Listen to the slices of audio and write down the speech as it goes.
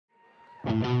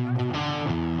Set up.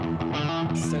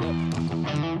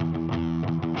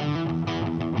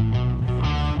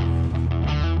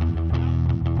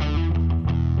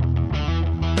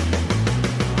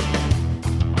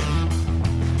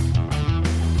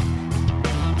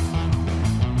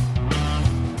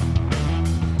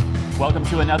 Welcome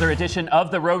to another edition of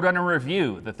the Roadrunner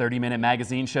Review, the 30-minute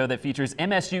magazine show that features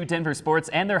MSU Denver sports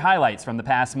and their highlights from the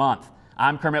past month.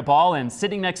 I'm Kermit Ball, and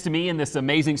sitting next to me in this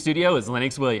amazing studio is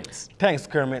Lennox Williams. Thanks,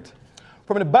 Kermit.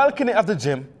 From the balcony of the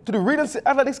gym to the Regency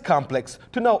Athletics Complex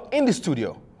to now in the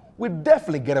studio, we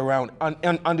definitely get around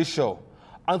on this show.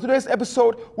 On today's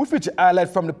episode, we feature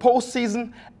highlights from the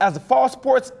postseason as the fall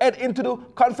sports head into the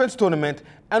conference tournament,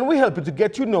 and we help you to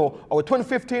get know our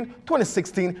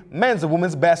 2015-2016 men's and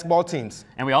women's basketball teams.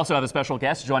 And we also have a special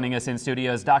guest joining us in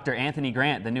studios. Dr. Anthony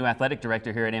Grant, the new athletic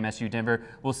director here at MSU Denver,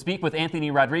 will speak with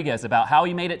Anthony Rodriguez about how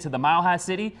he made it to the Mile High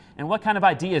City and what kind of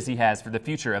ideas he has for the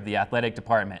future of the athletic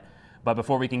department. But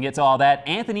before we can get to all that,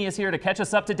 Anthony is here to catch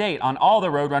us up to date on all the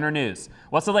Roadrunner news.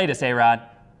 What's the latest, A-Rod?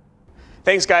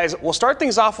 Thanks, guys. We'll start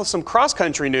things off with some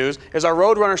cross-country news as our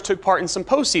Roadrunners took part in some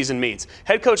postseason meets.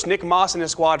 Head coach Nick Moss and his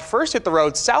squad first hit the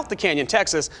road south to Canyon,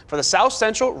 Texas for the South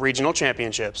Central Regional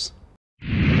Championships.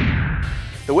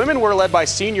 The women were led by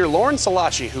senior Lauren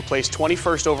Salachi, who placed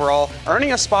 21st overall,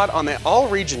 earning a spot on the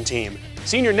all-region team.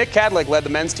 Senior Nick Cadlick led the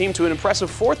men's team to an impressive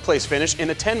 4th place finish in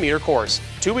the 10-meter course.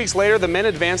 2 weeks later, the men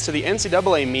advanced to the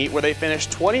NCAA meet where they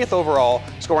finished 20th overall,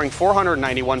 scoring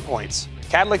 491 points.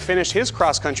 Cadlick finished his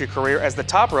cross-country career as the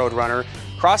top road runner,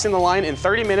 crossing the line in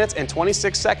 30 minutes and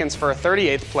 26 seconds for a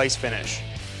 38th place finish.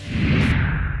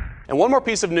 And one more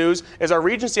piece of news is our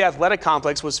Regency Athletic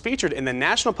Complex was featured in the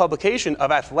National Publication of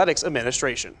Athletics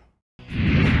Administration.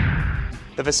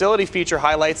 The facility feature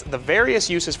highlights the various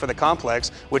uses for the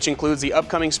complex, which includes the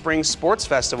upcoming Spring Sports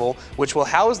Festival, which will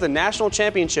house the national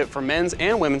championship for men's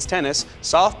and women's tennis,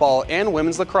 softball, and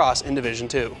women's lacrosse in Division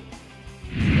II.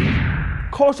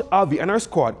 Coach Avi and her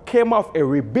squad came off a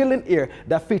rebuilding year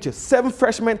that featured 7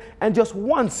 freshmen and just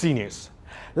 1 seniors.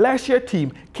 Last year's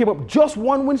team came up just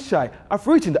 1 win shy of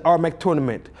reaching the RMAC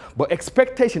tournament, but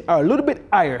expectations are a little bit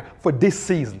higher for this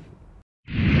season.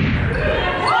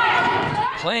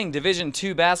 Playing Division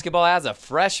II basketball as a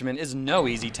freshman is no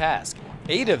easy task.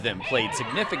 8 of them played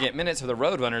significant minutes for the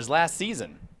Roadrunners last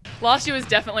season. Last year was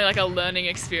definitely like a learning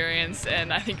experience,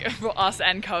 and I think for us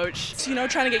and coach. You know,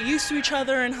 trying to get used to each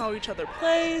other and how each other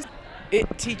plays. It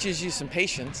teaches you some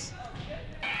patience.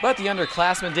 But the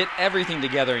underclassmen did everything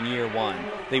together in year 1.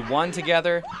 They won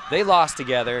together, they lost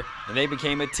together, and they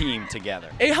became a team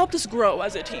together. It helped us grow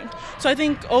as a team. So I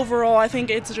think overall, I think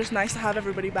it's just nice to have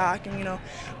everybody back and,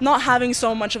 not having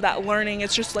so much of that learning.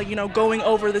 It's just like, going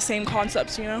over the same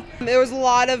concepts, There was a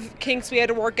lot of kinks we had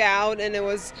to work out, and it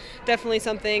was definitely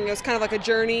something, it was kind of like a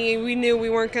journey. We knew we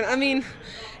weren't going to,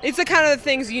 it's the kind of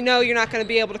things you're not going to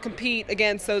be able to compete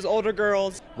against those older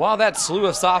girls. While that slew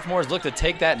of sophomores look to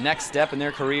take that next step in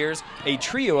their careers, a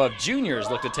trio of juniors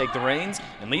look to take the reins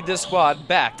and lead this squad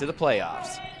back to the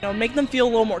playoffs. Make them feel a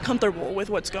little more comfortable with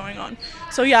what's going on.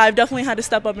 So yeah, I've definitely had to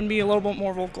step up and be a little bit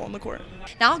more vocal on the court.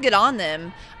 Now I'll get on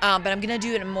them, but I'm going to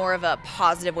do it in more of a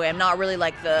positive way. I'm not really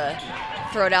like the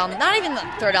throw down, not even the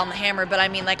throw down the hammer, but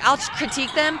I'll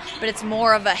critique them, but it's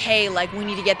more of a, hey, we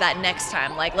need to get that next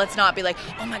time. Let's not be like,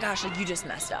 oh my gosh, you just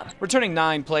messed up. Returning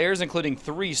 9 players, including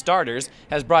 3 starters,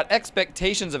 has brought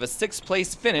expectations of a 6th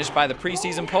place finish by the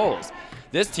preseason polls.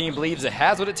 This team believes it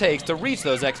has what it takes to reach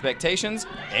those expectations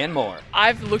and more.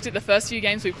 I've looked at the first few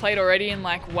games we've played already and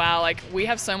wow, we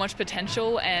have so much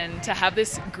potential, and to have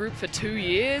this group for 2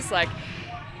 years,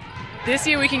 this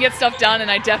year we can get stuff done, and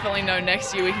I definitely know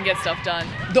next year we can get stuff done.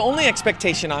 The only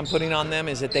expectation I'm putting on them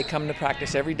is that they come to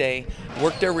practice every day,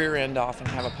 work their rear end off, and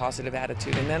have a positive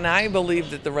attitude. And then I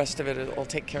believe that the rest of it will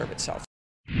take care of itself.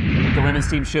 The women's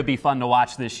team should be fun to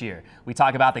watch this year. We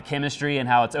talk about the chemistry and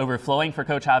how it's overflowing for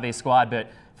Coach Jave's squad, but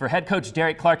for head coach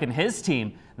Derek Clark and his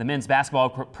team, the men's basketball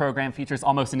program features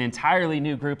almost an entirely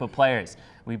new group of players.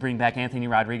 We bring back Anthony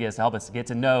Rodriguez to help us get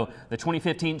to know the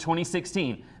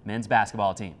 2015-2016 men's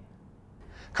basketball team.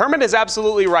 Kermit is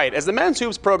absolutely right, as the men's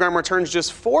hoops program returns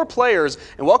just 4 players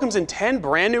and welcomes in 10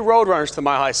 brand new Roadrunners to the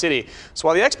Mile High City. So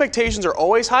while the expectations are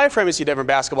always high for MSU Denver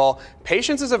basketball,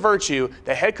 patience is a virtue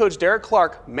that head coach Derek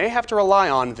Clark may have to rely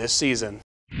on this season.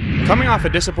 Coming off a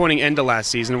disappointing end to last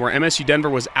season where MSU Denver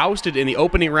was ousted in the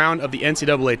opening round of the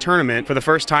NCAA tournament for the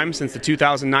first time since the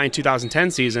 2009-2010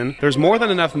 season, there's more than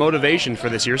enough motivation for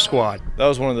this year's squad. That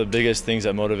was one of the biggest things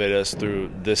that motivated us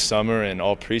through this summer and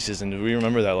all preseason. We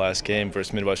remember that last game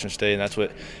versus Midwestern State, and that's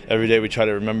what every day we try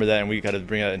to remember that, and we got to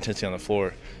bring that intensity on the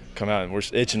floor, come out, and we're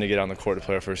itching to get on the court to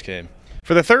play our first game.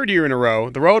 For the third year in a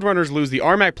row, the Roadrunners lose the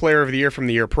RMAC Player of the Year from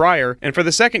the year prior, and for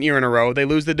the second year in a row, they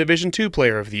lose the Division II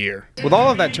Player of the Year. With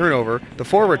all of that turnover, the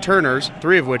 4 returners,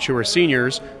 3 of which who are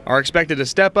seniors, are expected to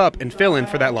step up and fill in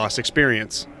for that lost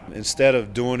experience. Instead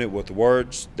of doing it with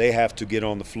words, they have to get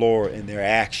on the floor, and their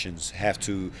actions have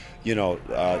to,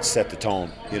 set the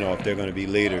tone. If they're going to be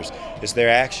leaders, it's their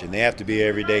action. They have to be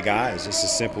everyday guys. It's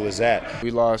as simple as that.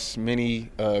 We lost many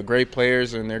great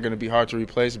players, and they're going to be hard to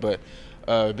replace. But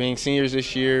being seniors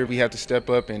this year, we have to step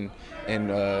up and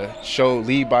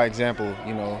lead by example.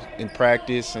 In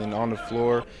practice and on the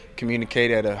floor,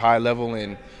 communicate at a high level,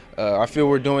 and I feel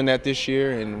we're doing that this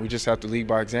year, and we just have to lead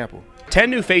by example. 10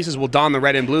 new faces will don the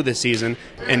red and blue this season,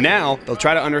 and now they'll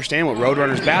try to understand what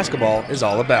Roadrunners basketball is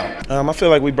all about. I feel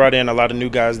like we brought in a lot of new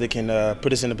guys that can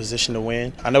put us in a position to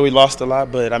win. I know we lost a lot,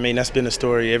 but that's been the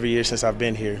story every year since I've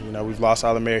been here. We've lost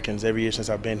All-Americans every year since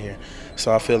I've been here.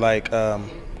 So I feel like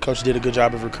Coach did a good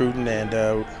job of recruiting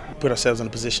and put ourselves in a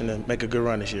position to make a good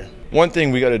run this year. One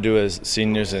thing we got to do as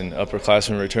seniors and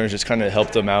upperclassmen returns is kind of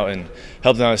help them out and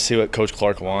see what Coach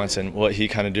Clark wants and what he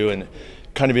kind of do, and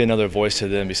kind of be another voice to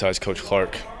them besides Coach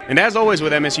Clark. And as always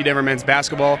with MSU Denver men's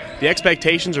basketball, the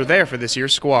expectations are there for this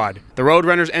year's squad. The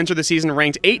Roadrunners enter the season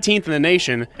ranked 18th in the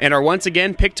nation and are once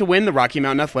again picked to win the Rocky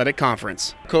Mountain Athletic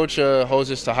Conference. Coach holds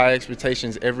us to high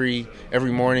expectations every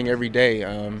morning, every day.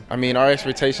 Our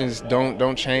expectations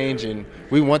don't change, and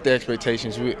we want the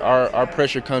expectations. Our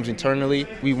pressure comes internally.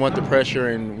 We want the pressure,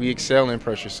 and we excel in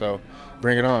pressure. So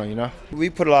bring it on, We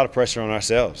put a lot of pressure on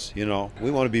ourselves, We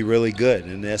want to be really good,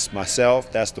 and that's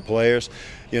myself, that's the players.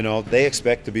 They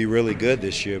expect to be really good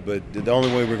this year, but the only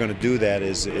way we're going to do that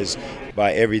is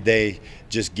by every day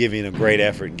just giving a great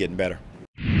effort and getting better.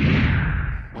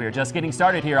 We're just getting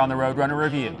started here on the Roadrunner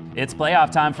Review. It's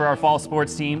playoff time for our fall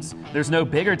sports teams. There's no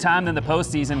bigger time than the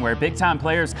postseason, where big-time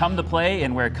players come to play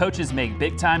and where coaches make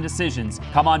big-time decisions.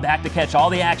 Come on back to catch all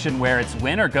the action where it's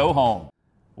win or go home.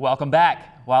 Welcome back.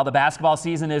 While the basketball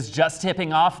season is just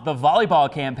tipping off, the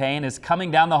volleyball campaign is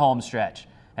coming down the home stretch.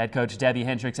 Head coach Debbie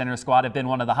Hendricks and her squad have been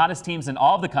one of the hottest teams in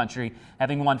all of the country,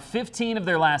 having won 15 of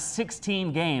their last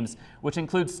 16 games, which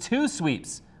includes 2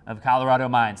 sweeps of Colorado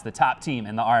Mines, the top team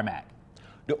in the RMAC.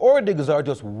 The Orediggers are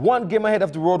just 1 game ahead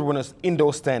of the Roadrunners in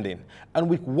those standing. And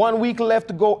with 1 week left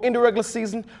to go in the regular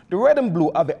season, the Red and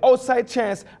Blue have an outside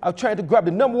chance of trying to grab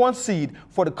the #1 seed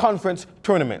for the conference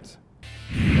tournament.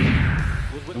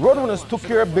 The Roadrunners took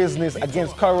care of business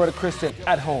against Colorado Christian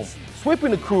at home,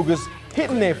 sweeping the Cougars,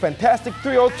 hitting a fantastic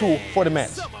 302 for the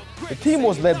match. The team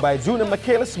was led by junior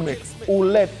Michaela Smith, who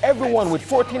led everyone with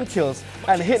 14 kills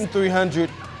and hitting 300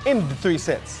 in the 3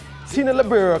 sets. Senior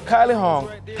libero Kylie Hong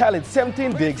tallied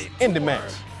 17 digs in the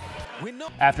match.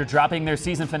 After dropping their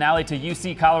season finale to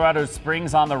UC Colorado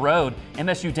Springs on the road,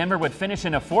 MSU Denver would finish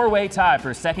in a 4-way tie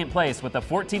for second place with a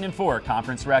 14-4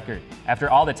 conference record. After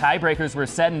all the tiebreakers were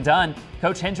said and done,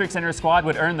 Coach Hendricks and her squad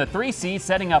would earn the 3 seed,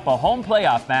 setting up a home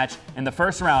playoff match in the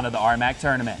first round of the RMAC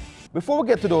tournament. Before we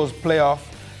get to those playoffs,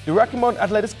 the Rocky Mountain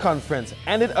Athletics Conference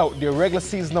handed out their regular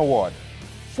season award.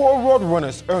 4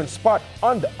 Roadrunners earned spot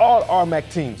on the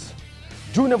All-RMAC teams.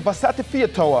 Junior Vasati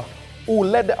Fiatoa, who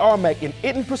led the RMAC in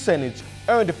hitting percentage,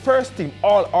 earned the first team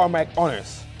All-RMAC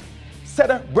honors.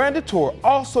 Setter Brandy Tour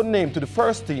also named to the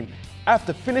first team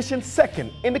after finishing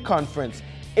second in the conference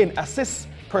in assists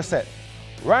per set.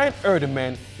 Ryan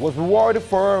Erdeman was rewarded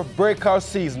for her breakout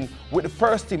season with the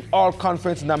first team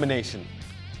All-Conference nomination.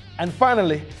 And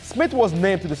finally, Smith was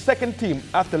named to the second team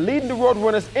after leading the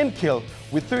Roadrunners in kill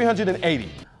with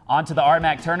 380. On to the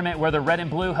RMAC tournament, where the Red and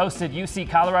Blue hosted UC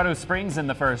Colorado Springs in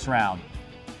the first round.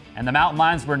 And the Mountain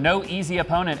Lions were no easy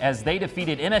opponent, as they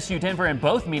defeated MSU Denver in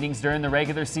both meetings during the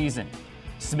regular season.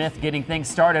 Smith getting things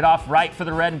started off right for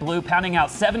the Red and Blue, pounding out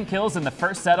 7 kills in the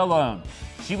first set alone.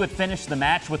 She would finish the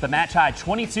match with a match-high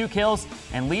 22 kills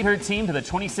and lead her team to the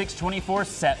 26-24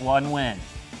 Set 1 win.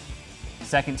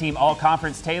 Second team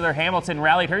All-Conference Taylor Hamilton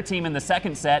rallied her team in the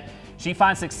second set. She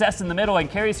finds success in the middle and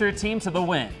carries her team to the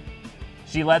win.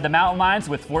 She led the Mountain Lions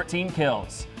with 14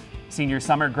 kills. Senior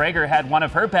Summer Greger had one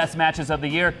of her best matches of the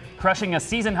year, crushing a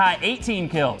season-high 18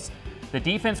 kills. The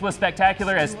defense was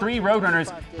spectacular, as 3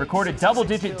 Roadrunners recorded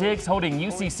double-digit digs, holding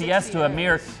UCCS to a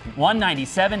mere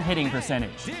 197 hitting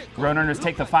percentage. Roadrunners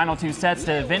take the final 2 sets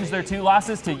to avenge their 2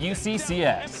 losses to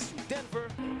UCCS.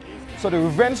 So the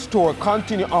revenge tour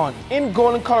continued on in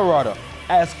Golden, Colorado,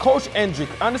 as Coach Hendrick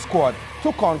and the squad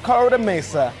took on Colorado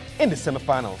Mesa in the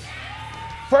semifinals.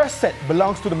 First set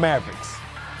belongs to the Mavericks.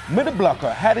 Middle blocker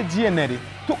Hattie Gianetti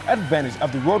took advantage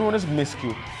of the Roadrunners'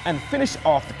 miscue and finished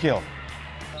off the kill.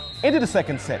 Into the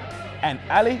second set, and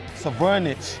Ali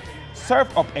Savernich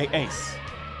served up an ace.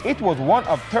 It was one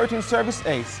of 13 service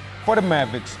ace for the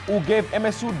Mavericks, who gave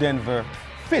MSU Denver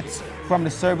fits from the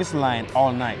service line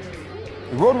all night.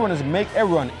 The Roadrunners make a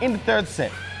run in the third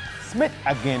set. Smith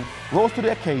again rose to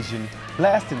the occasion,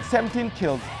 blasting 17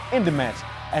 kills in the match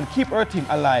and keep her team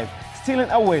alive, stealing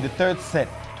away the third set,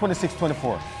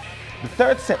 26-24. The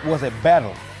third set was a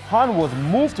battle. Hahn was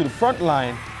moved to the front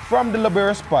line from the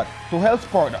libero spot to help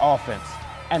support the offense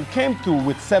and came through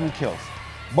with 7 kills.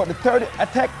 But the third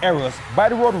attack errors by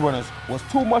the Roadrunners was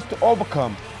too much to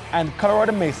overcome, and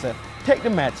Colorado Mesa take the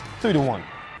match 3-1.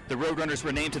 The Roadrunners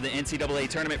were named to the NCAA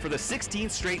tournament for the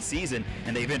 16th straight season,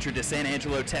 and they ventured to San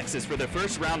Angelo, Texas for their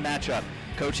first round matchup.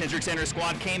 Coach Hendricks and her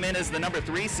squad came in as the number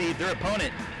 3 seed. Their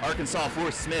opponent, Arkansas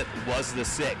Force Smith, was the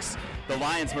 6. The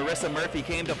Lions' Marissa Murphy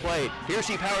came to play. Here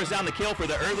she powers down the kill for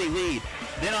the early lead.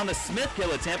 Then on the Smith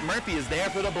kill attempt, Murphy is there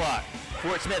for the block.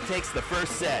 Fort Smith takes the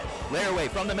first set. Laraway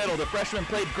from the middle, the freshman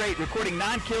played great, recording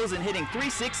 9 kills and hitting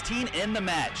 .316 in the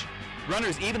match.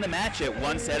 Runners even the match at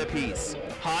 1 set apiece.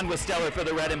 Hahn was stellar for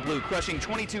the red and blue, crushing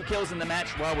 22 kills in the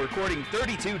match while recording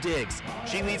 32 digs.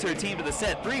 She leads her team to the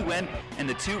set 3 win and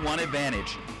the 2-1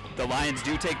 advantage. The Lions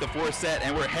do take the 4th set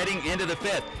and we're heading into the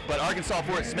 5th, but Arkansas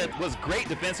Fort Smith was great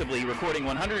defensively, recording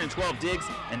 112 digs,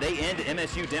 and they end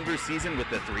MSU Denver's season with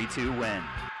the 3-2 win.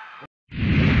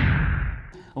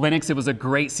 Lennox, it was a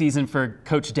great season for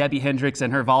Coach Debbie Hendricks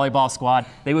and her volleyball squad.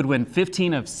 They would win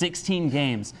 15 of 16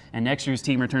 games, and next year's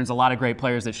team returns a lot of great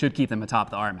players that should keep them atop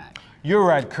the RMAC. You're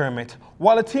right, Kermit.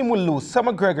 While the team will lose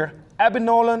Summer Gregor, Abby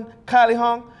Nolan, Kylie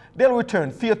Hong, they'll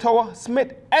return Theotoa,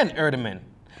 Smith, and Erdeman.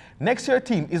 Next year's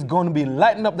team is going to be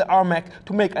lighting up the RMAC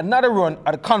to make another run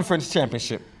at the conference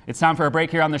championship. It's time for a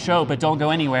break here on the show, but don't go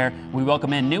anywhere. We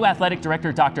welcome in new athletic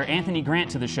director Dr. Anthony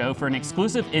Grant to the show for an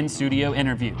exclusive in-studio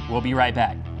interview. We'll be right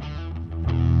back.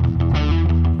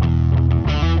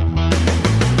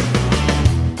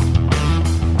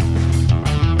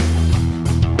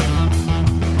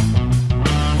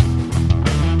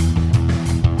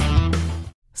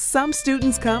 Some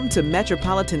students come to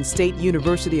Metropolitan State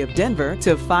University of Denver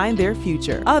to find their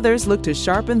future. Others look to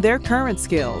sharpen their current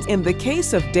skills. In the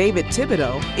case of David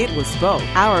Thibodeau, it was both.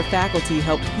 Our faculty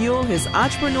helped fuel his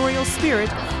entrepreneurial spirit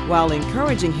while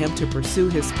encouraging him to pursue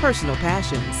his personal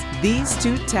passions. These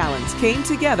two talents came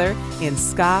together in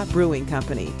Ska Brewing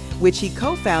Company, which he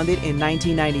co-founded in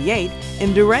 1998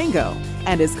 in Durango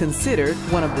and is considered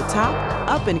one of the top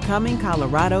up-and-coming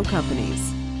Colorado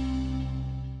companies.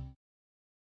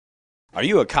 Are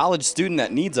you a college student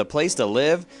that needs a place to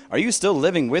live? Are you still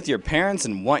living with your parents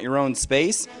and want your own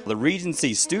space? The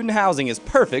Regency Student Housing is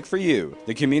perfect for you.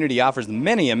 The community offers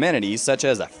many amenities such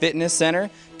as a fitness center,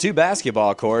 2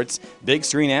 basketball courts, big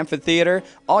screen amphitheater,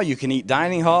 all-you-can-eat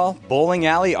dining hall, bowling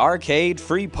alley, arcade,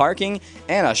 free parking,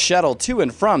 and a shuttle to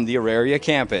and from the Auraria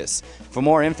campus. For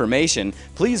more information,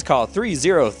 please call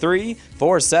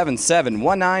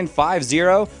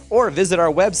 303-477-1950 or visit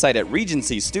our website at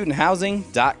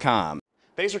regencystudenthousing.com.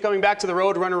 Thanks for coming back to the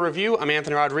Roadrunner Review. I'm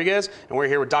Anthony Rodriguez, and we're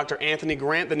here with Dr. Anthony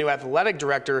Grant, the new athletic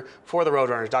director for the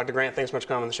Roadrunners. Dr. Grant, thanks so much for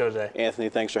coming on the show today. Anthony,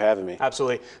 thanks for having me.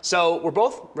 Absolutely. So we're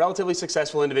both relatively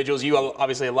successful individuals. You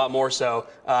obviously a lot more so.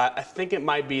 I think it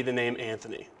might be the name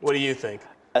Anthony. What do you think?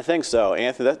 I think so.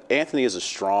 Anthony is a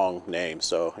strong name,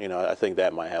 so I think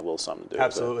that might have a little something to do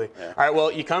Absolutely. with it. Yeah. All right, well,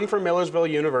 you come from Millersville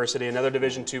University, another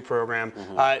Division II program.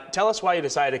 Tell us why you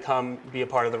decided to come be a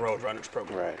part of the Roadrunners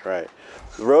program. Right.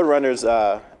 The Roadrunners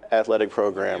athletic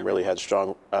program really had a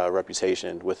strong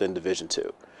reputation within Division II.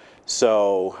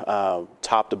 So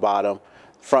top to bottom,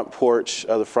 front porch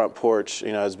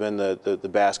has been the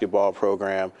basketball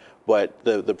program, but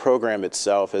the program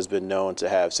itself has been known to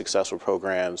have successful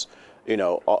programs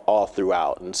all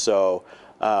throughout. And so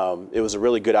it was a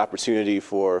really good opportunity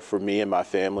for me and my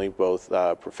family, both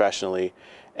professionally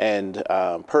and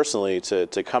personally,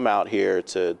 to come out here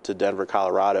to Denver,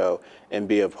 Colorado, and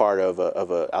be a part of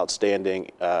an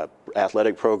outstanding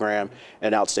athletic program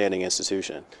and outstanding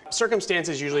institution.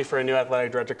 Circumstances usually for a new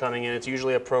athletic director coming in, it's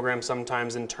usually a program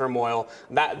sometimes in turmoil.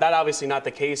 That obviously not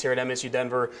the case here at MSU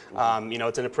Denver.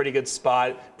 It's in a pretty good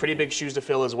spot, pretty big shoes to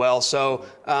fill as well. So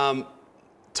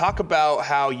talk about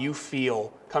how you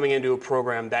feel coming into a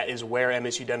program that is where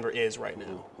MSU Denver is right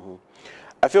now.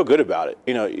 I feel good about it.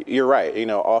 You're right.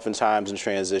 Oftentimes in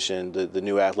transition, the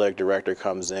new athletic director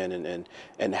comes in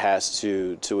and has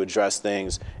to address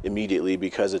things immediately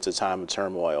because it's a time of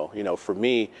turmoil. For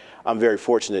me, I'm very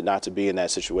fortunate not to be in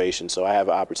that situation. So I have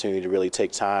an opportunity to really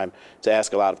take time to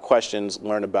ask a lot of questions,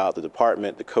 learn about the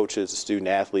department, the coaches, the student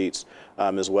athletes,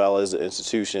 as well as the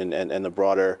institution and the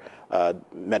broader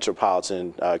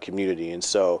metropolitan community. And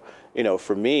so,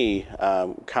 for me,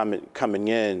 coming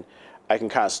in, I can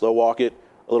kind of slow walk it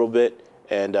a little bit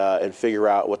and figure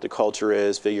out what the culture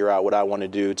is, figure out what I want to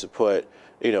do to put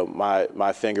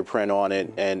my fingerprint on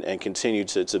it, and continue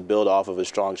to build off of a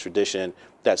strong tradition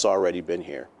that's already been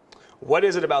here. What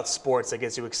is it about sports that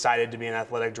gets you excited to be an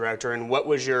athletic director, and what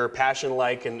was your passion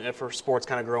like for sports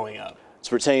kind of growing up? It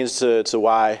pertains to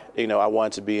why I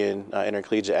wanted to be in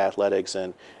intercollegiate athletics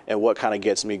and what kind of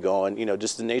gets me going.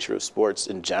 Just the nature of sports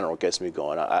in general gets me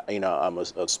going. I'm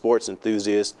a sports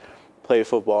enthusiast, played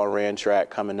football and ran track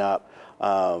coming up.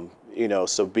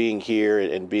 So being here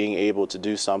and being able to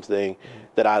do something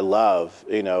that I love,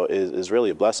 is really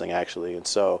a blessing, actually. And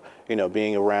so,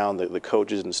 being around the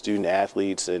coaches and student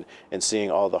athletes and seeing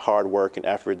all the hard work and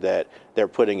effort that they're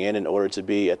putting in order to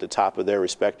be at the top of their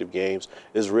respective games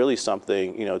is really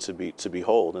something, to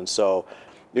behold. And so,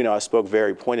 I spoke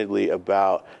very pointedly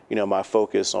about, my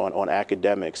focus on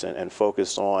academics and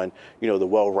focus on, the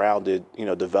well-rounded,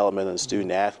 development of the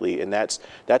student athlete. And that's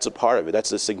a part of it.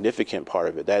 That's a significant part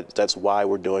of it. That's why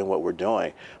we're doing what we're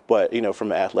doing. But,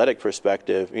 from an athletic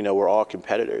perspective, we're all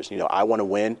competitors. I want to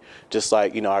win just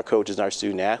like, our coaches and our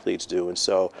student athletes do. And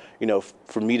so,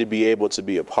 for me to be able to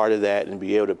be a part of that and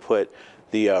be able to put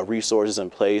the resources in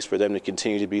place for them to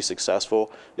continue to be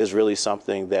successful is really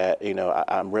something that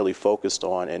I'm really focused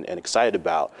on and excited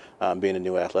about being a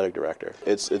new athletic director.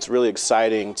 It's really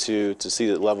exciting to see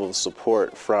the level of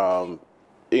support from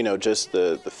just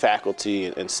the faculty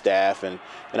and staff and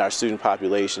our student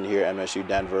population here at MSU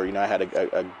Denver. I had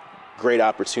a great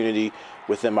opportunity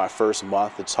within my first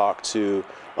month to talk to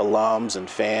alums and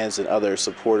fans and other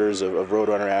supporters of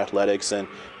Roadrunner athletics, and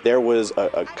there was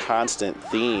a constant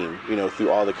theme,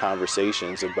 through all the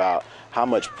conversations about how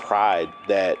much pride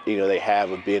that they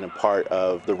have of being a part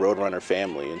of the Roadrunner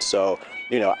family. And so,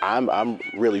 I'm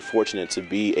really fortunate to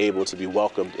be able to be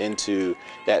welcomed into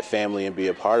that family and be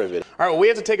a part of it. All right, well, we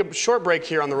have to take a short break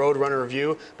here on the Roadrunner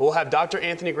Review, but we'll have Dr.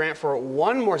 Anthony Grant for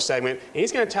one more segment, and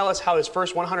he's going to tell us how his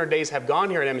first 100 days have gone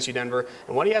here at MSU Denver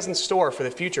and what he has in store for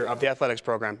the future of the athletics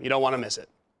program. You don't want to miss it.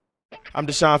 I'm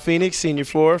Deshaun Phoenix, Senior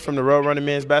 4 from the Roadrunner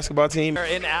men's basketball team.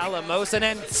 In Alamos, and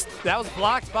then that was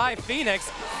blocked by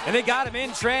Phoenix, and they got him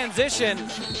in transition.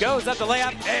 Goes up the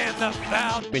layup and the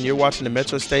foul. And you're watching the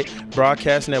Metro State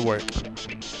Broadcast Network.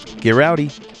 Get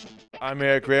rowdy. I'm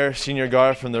Eric Rare, Senior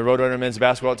Guard from the Roadrunner men's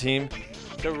basketball team.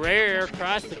 The Rare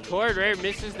across the court. Rare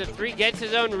misses the three, gets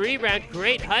his own rebound.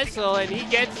 Great hustle, and he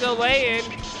gets the lay-in.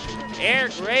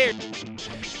 Eric Rare.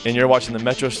 And you're watching the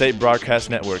Metro State Broadcast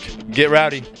Network. Get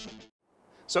rowdy.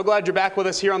 So glad you're back with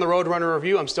us here on the Roadrunner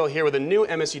Review. I'm still here with the new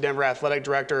MSU Denver Athletic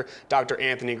Director, Dr.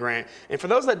 Anthony Grant. And for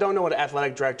those that don't know what an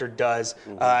athletic director does,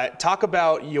 talk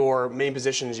about your main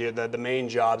positions, the main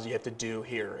jobs you have to do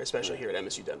here, especially here at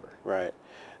MSU Denver. Right.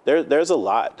 There's a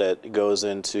lot that goes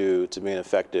into being an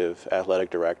effective athletic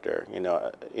director.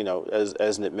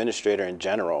 As an administrator in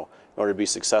general, in order to be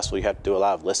successful, you have to do a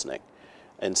lot of listening.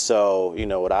 And so,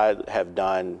 what I have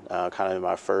done kind of in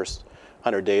my first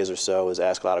 100 days or so is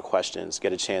ask a lot of questions,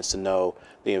 get a chance to know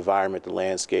the environment, the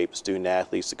landscape, student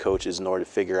athletes, the coaches, in order to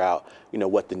figure out,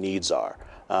 what the needs are.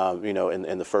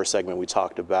 In the first segment, we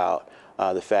talked about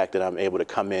the fact that I'm able to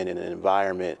come in an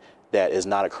environment that is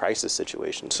not a crisis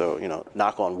situation. So,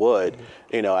 knock on wood,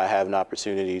 I have an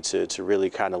opportunity to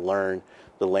really kind of learn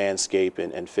the landscape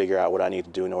and figure out what I need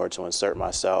to do in order to insert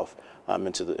myself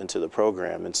into the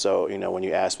program. And so, when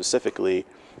you ask specifically,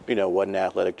 what an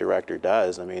athletic director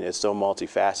does, it's so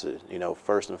multifaceted.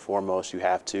 First and foremost, you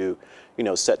have to,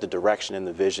 set the direction and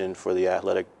the vision for the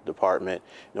athletic department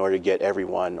in order to get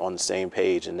everyone on the same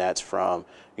page. And that's from,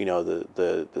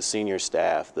 the senior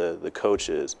staff, the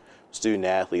coaches, student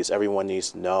athletes. Everyone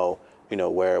needs to know,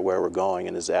 where we're going.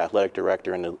 And as the athletic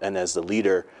director and as the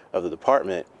leader of the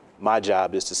department, my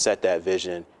job is to set that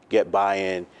vision, get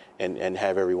buy-in, and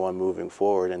have everyone moving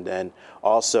forward. And then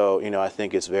also, I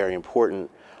think it's very important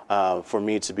for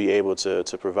me to be able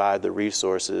to provide the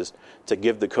resources to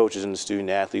give the coaches and the student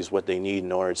athletes what they need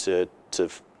in order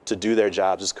to do their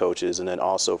jobs as coaches, and then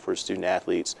also for student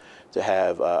athletes to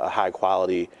have a high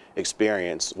quality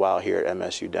experience while here at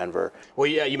MSU Denver. Well,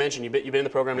 yeah, you mentioned you've been in the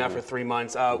program now for 3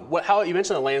 months. How you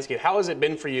mentioned the landscape. How has it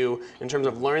been for you in terms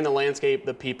of learning the landscape,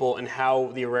 the people, and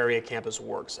how the Auraria campus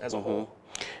works as a whole?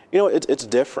 It's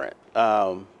different.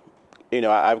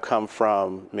 I've come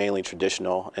from mainly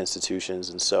traditional institutions,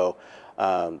 and so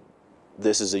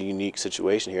this is a unique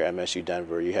situation here at MSU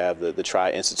Denver. You have the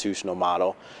tri-institutional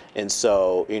model, and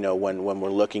so when we're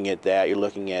looking at that, you're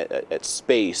looking at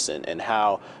space and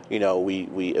how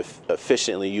we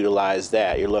efficiently utilize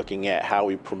that. You're looking at how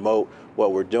we promote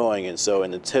what we're doing, and so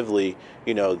in the Tivoli,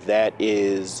 that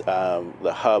is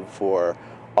the hub for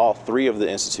all 3 of the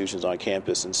institutions on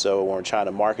campus. And so when we're trying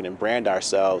to market and brand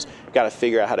ourselves, we've got to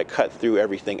figure out how to cut through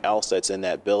everything else that's in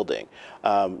that building.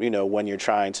 You know, when you're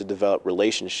trying to develop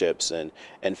relationships and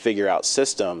figure out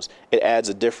systems, it adds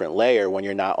a different layer when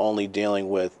you're not only dealing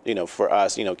with, you know, for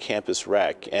us, you know, campus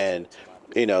rec and,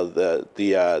 you know,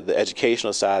 the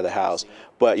educational side of the house,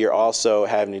 but you're also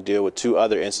having to deal with 2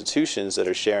 other institutions that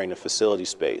are sharing the facility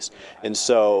space. And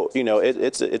so, you know,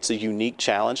 it's a unique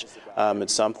challenge.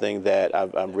 It's something that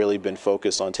I've really been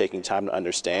focused on taking time to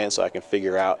understand so I can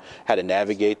figure out how to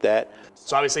navigate that.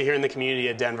 So obviously here in the community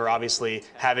of Denver, obviously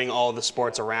having all the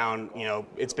sports around, you know,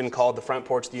 it's been called the front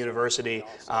porch of the university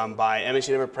by MSU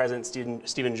Denver President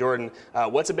Stephen Jordan.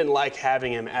 What's it been like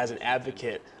having him as an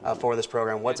advocate for this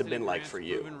program? What's it been like for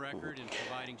you?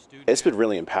 It's been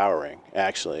really empowering,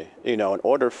 actually. You know, in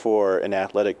order for an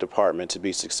athletic department to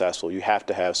be successful, you have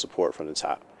to have support from the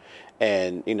top.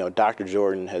 And, you know, Dr.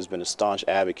 Jordan has been a staunch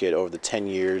advocate over the 10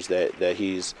 years that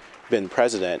he's been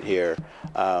president here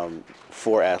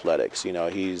for athletics. You know,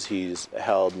 he's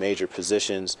held major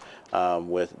positions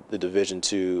with the Division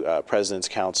II President's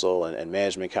Council and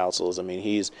Management Councils. I mean,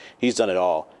 he's done it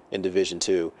all in Division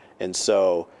II. And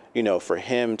so, you know, for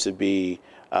him to be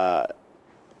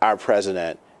our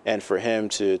president and for him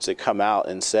to come out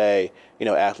and say, you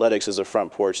know, athletics is a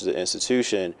front porch of the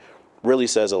institution, really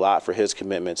says a lot for his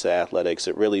commitment to athletics.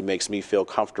 It really makes me feel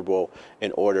comfortable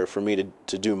in order for me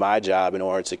to do my job in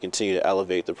order to continue to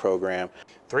elevate the program.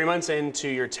 3 months into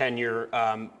your tenure,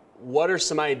 what are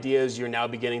some ideas you're now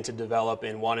beginning to develop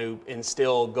and want to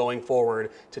instill going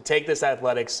forward to take this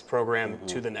athletics program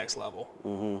to the next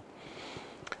level?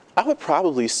 I would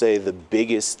probably say the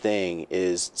biggest thing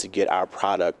is to get our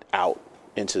product out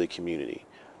into the community.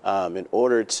 In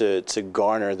order to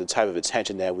garner the type of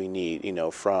attention that we need, you know,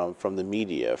 from the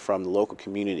media, from the local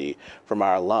community, from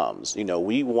our alums. You know,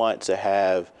 we want to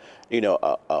have, you know,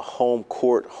 a home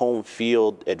court, home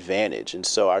field advantage. And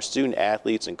so our student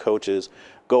athletes and coaches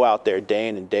go out there day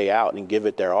in and day out and give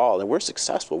it their all, and we're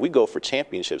successful. We go for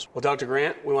championships. Well, Dr.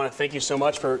 Grant, we want to thank you so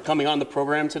much for coming on the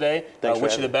program today.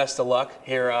 Wish you the best of luck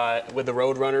here with the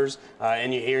Roadrunners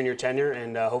and here in your tenure,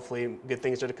 and hopefully good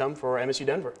things are to come for MSU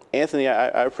Denver. Anthony,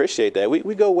 I appreciate that.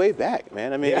 We go way back,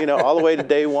 man. I mean, you know, all the way to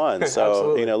day one.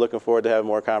 So, you know, looking forward to having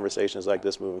more conversations like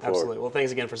this moving forward. Absolutely. Well,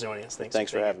 thanks again for joining us.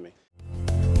 Thanks for having me.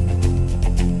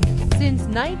 Since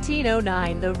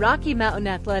 1909, the Rocky Mountain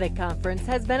Athletic Conference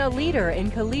has been a leader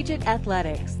in collegiate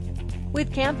athletics,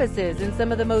 with campuses in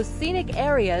some of the most scenic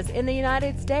areas in the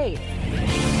United States.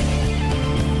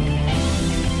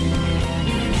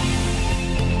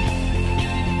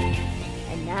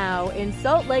 And now in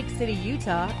Salt Lake City,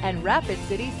 Utah and Rapid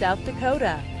City, South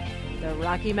Dakota, the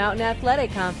Rocky Mountain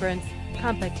Athletic Conference,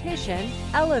 competition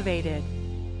elevated.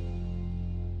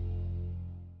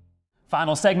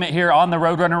 Final segment here on the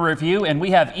Roadrunner Review, and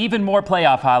we have even more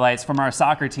playoff highlights from our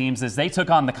soccer teams as they took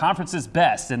on the conference's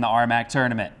best in the RMAC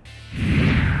tournament.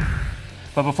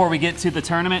 But before we get to the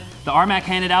tournament, the RMAC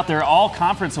handed out their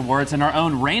all-conference awards, and our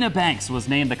own Raina Banks was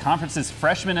named the conference's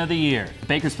Freshman of the Year. The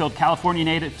Bakersfield, California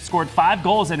native scored 5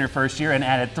 goals in her first year and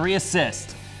added 3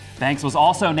 assists. Banks was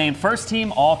also named first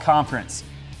team all-conference.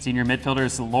 Senior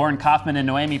midfielders Lauren Kaufman and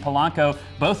Noemi Polanco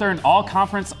both earned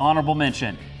all-conference honorable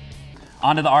mention.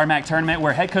 On to the RMAC tournament,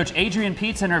 where head coach Adrienne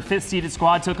Peets and her 5th-seeded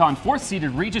squad took on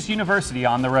 4th-seeded Regis University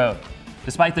on the road.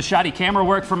 Despite the shoddy camera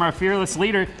work from our fearless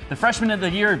leader, the Freshman of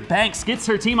the Year, Banks, gets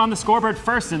her team on the scoreboard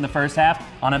first in the first half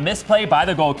on a misplay by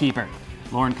the goalkeeper.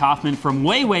 Lauren Kaufman from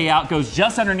way out goes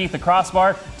just underneath the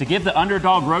crossbar to give the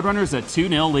underdog Roadrunners a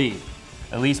 2-0 lead.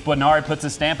 Elise Boinard puts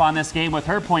a stamp on this game with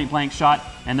her point-blank shot,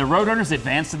 and the Roadrunners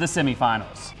advance to the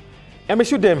semifinals.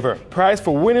 MSU Denver, prized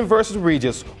for winning versus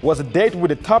Regis, was a date with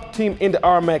the top team in the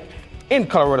RMAC in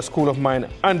Colorado School of Mine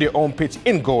on their own pitch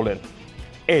in Golden.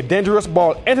 A dangerous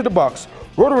ball entered the box.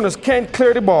 Roadrunners can't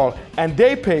clear the ball, and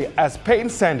they pay as Peyton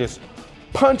Sanders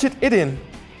punched it in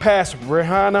past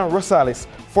Rihanna Rosales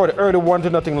for the early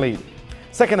 1-0 lead.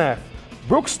 Second half,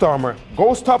 Brooke Stormer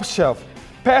goes top shelf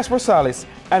past Rosales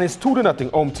and is 2-0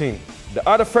 home team. The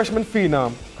other freshman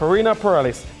phenom, Karina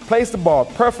Perales, placed the ball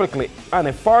perfectly on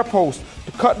a far post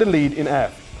to cut the lead in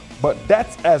half. But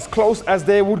that's as close as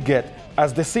they would get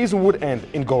as the season would end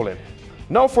in Golden.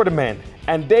 Now for the men,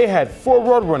 and they had 4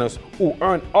 Roadrunners who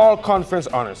earned all conference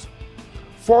honors.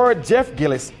 Forward Jeff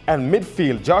Gillis and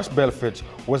midfield Josh Belfridge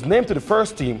was named to the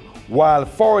first team, while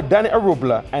forward Danny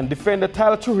Arubla and defender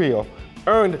Tyler Trujillo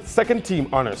earned second team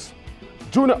honors.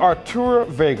 Junior Arturo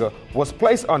Vega was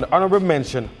placed on the honorable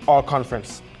mention all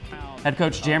conference. Head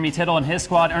coach Jeremy Tittle and his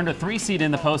squad earned a 3 seed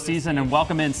in the postseason and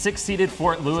welcomed in 6-seeded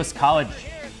Fort Lewis College.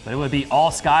 But it would be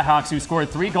all Skyhawks who scored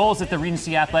 3 goals at the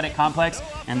Regency Athletic Complex,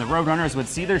 and the Roadrunners would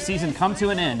see their season come to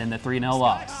an end in the 3-0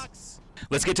 loss.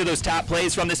 Let's get to those top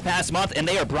plays from this past month, and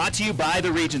they are brought to you by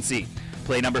the Regency.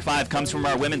 Play number 5 comes from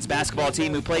our women's basketball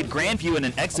team who played Grandview in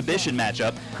an exhibition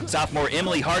matchup. Sophomore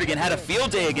Emily Hardigan had a field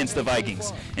day against the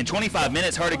Vikings. In 25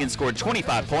 minutes, Hardigan scored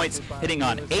 25 points, hitting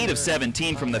on 8 of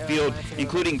 17 from the field,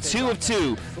 including 2 of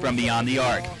 2 from beyond the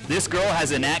arc. This girl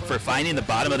has a knack for finding the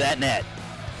bottom of that net.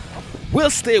 We'll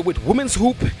stay with women's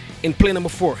hoop in play number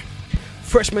 4.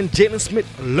 Freshman Jalen Smith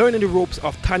learning the ropes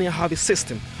of Tanya Harvey's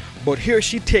system, but here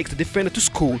she takes the defender to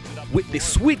school with the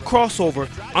sweet crossover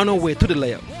on her way to the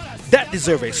layup. That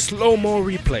deserves a slow-mo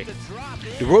replay.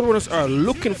 The Roadrunners are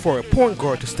looking for a point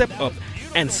guard to step up,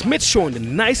 and Smith showing the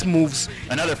nice moves.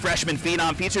 Another freshman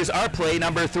phenom features our play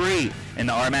number 3. In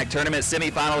the RMAC tournament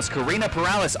semifinals, Karina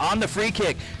Perales on the free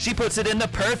kick. She puts it in the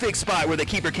perfect spot where the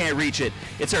keeper can't reach it.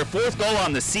 It's her 4th goal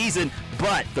on the season,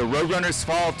 but the Roadrunners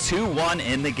fall 2-1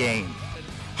 in the game.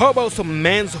 How about some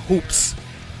men's hoops?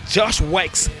 Josh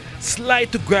Wykes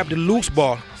slide to grab the loose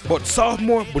ball, but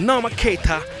sophomore Bunama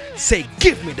Keita say,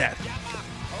 "Give me that.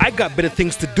 I got better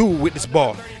things to do with this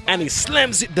ball," and he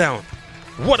slams it down.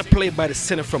 What a play by the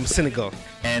center from Senegal.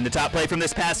 And the top play from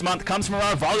this past month comes from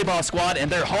our volleyball squad and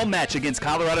their home match against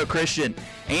Colorado Christian.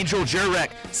 Angel Jurek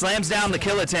slams down the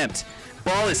kill attempt.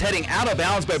 Ball is heading out of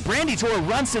bounds, but Brandy Tor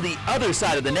runs to the other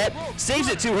side of the net, saves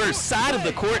it to her side of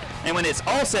the court, and when it's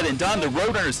all said and done, the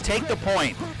Roadrunners take the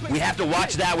point. We have to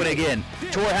watch that one again.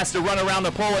 Tor has to run around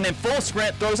the pole and in full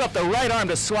sprint throws up the right arm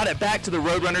to swat it back to the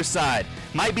Roadrunners' side.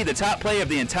 Might be the top play of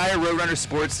the entire Roadrunners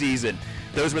sports season.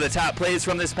 Those were the top plays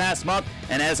from this past month,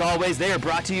 and as always, they are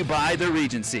brought to you by the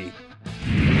Regency.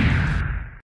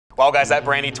 Well, guys, that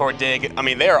Brandy Tor dig, I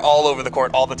mean, they are all over the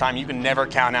court all the time. You can never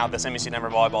count out this MSU Denver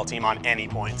volleyball team on any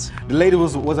points. The lady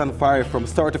was on fire from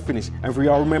start to finish, and if we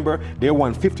all remember, they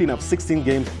won 15 of 16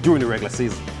 games during the regular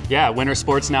season. Yeah, winter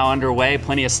sports now underway.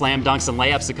 Plenty of slam dunks and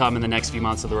layups to come in the next few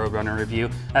months of the Roadrunner Review.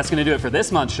 That's going to do it for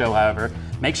this month's show, however.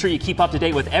 Make sure you keep up to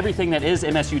date with everything that is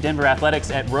MSU Denver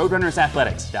Athletics at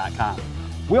roadrunnersathletics.com.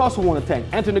 We also want to thank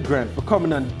Anthony Grant for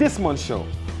coming on this month's show.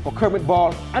 For Kermit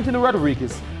Ball, Anthony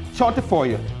Rodriguez, Sean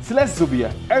Tefoya, Celeste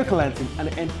Zubia, Eric Lansing, and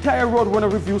the entire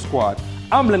Roadrunner Review squad,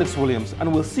 I'm Lennox Williams,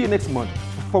 and we'll see you next month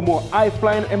for more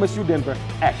eye-flying MSU Denver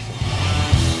action.